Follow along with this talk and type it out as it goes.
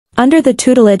Under the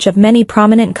tutelage of many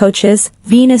prominent coaches,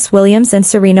 Venus Williams and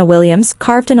Serena Williams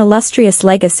carved an illustrious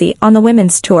legacy on the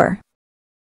women's tour.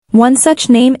 One such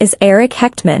name is Eric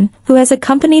Hechtman, who has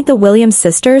accompanied the Williams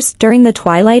sisters during the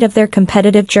twilight of their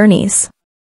competitive journeys.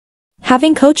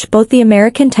 Having coached both the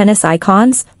American tennis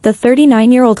icons, the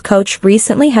 39-year-old coach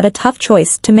recently had a tough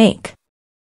choice to make.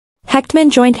 Hechtman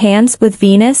joined hands with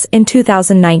Venus in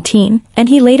 2019, and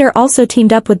he later also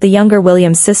teamed up with the younger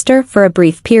Williams sister for a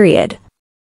brief period.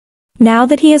 Now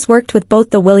that he has worked with both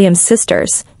the Williams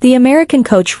sisters, the American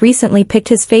coach recently picked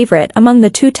his favorite among the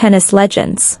two tennis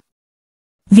legends.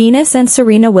 Venus and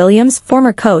Serena Williams'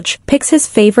 former coach picks his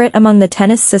favorite among the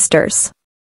tennis sisters.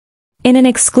 In an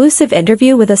exclusive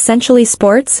interview with Essentially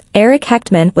Sports, Eric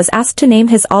Hechtman was asked to name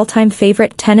his all-time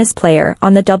favorite tennis player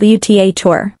on the WTA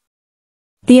Tour.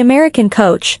 The American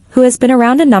coach, who has been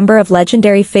around a number of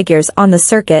legendary figures on the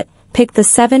circuit, picked the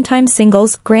 7-time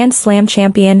singles Grand Slam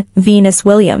champion, Venus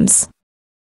Williams.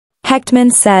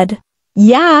 Hechtman said,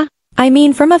 "Yeah, I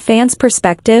mean from a fan's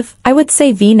perspective, I would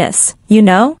say Venus, you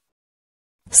know?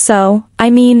 So, I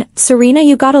mean, Serena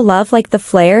you gotta love like the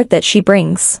flair that she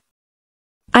brings.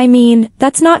 I mean,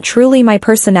 that's not truly my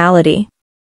personality.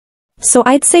 So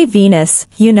I'd say Venus,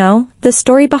 you know, the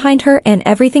story behind her and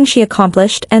everything she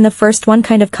accomplished and the first one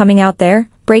kind of coming out there,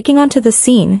 breaking onto the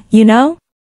scene, you know?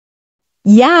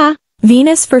 Yeah,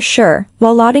 Venus for sure."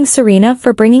 While lauding Serena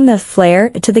for bringing the flair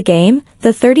to the game,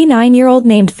 the 39-year-old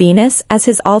named Venus as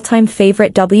his all-time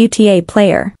favorite WTA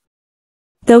player.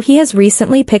 Though he has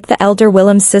recently picked the elder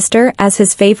Williams sister as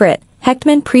his favorite,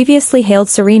 Hechtman previously hailed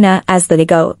Serena as the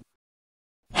GOAT.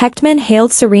 Hechtman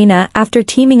hailed Serena after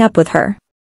teaming up with her.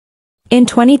 In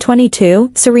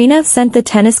 2022, Serena sent the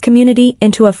tennis community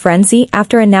into a frenzy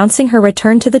after announcing her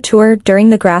return to the tour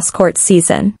during the grass court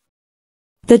season.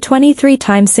 The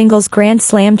 23-time singles Grand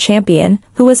Slam champion,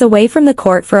 who was away from the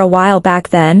court for a while back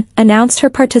then, announced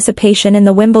her participation in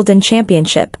the Wimbledon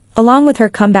Championship. Along with her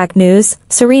comeback news,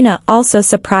 Serena also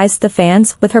surprised the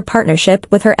fans with her partnership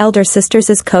with her elder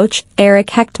sister's coach, Eric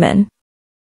Hechtman.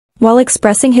 While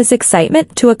expressing his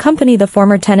excitement to accompany the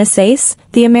former tennis ace,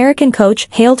 the American coach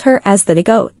hailed her as the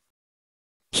GOAT.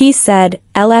 He said,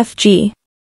 "LFG.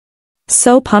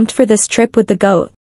 So pumped for this trip with the GOAT.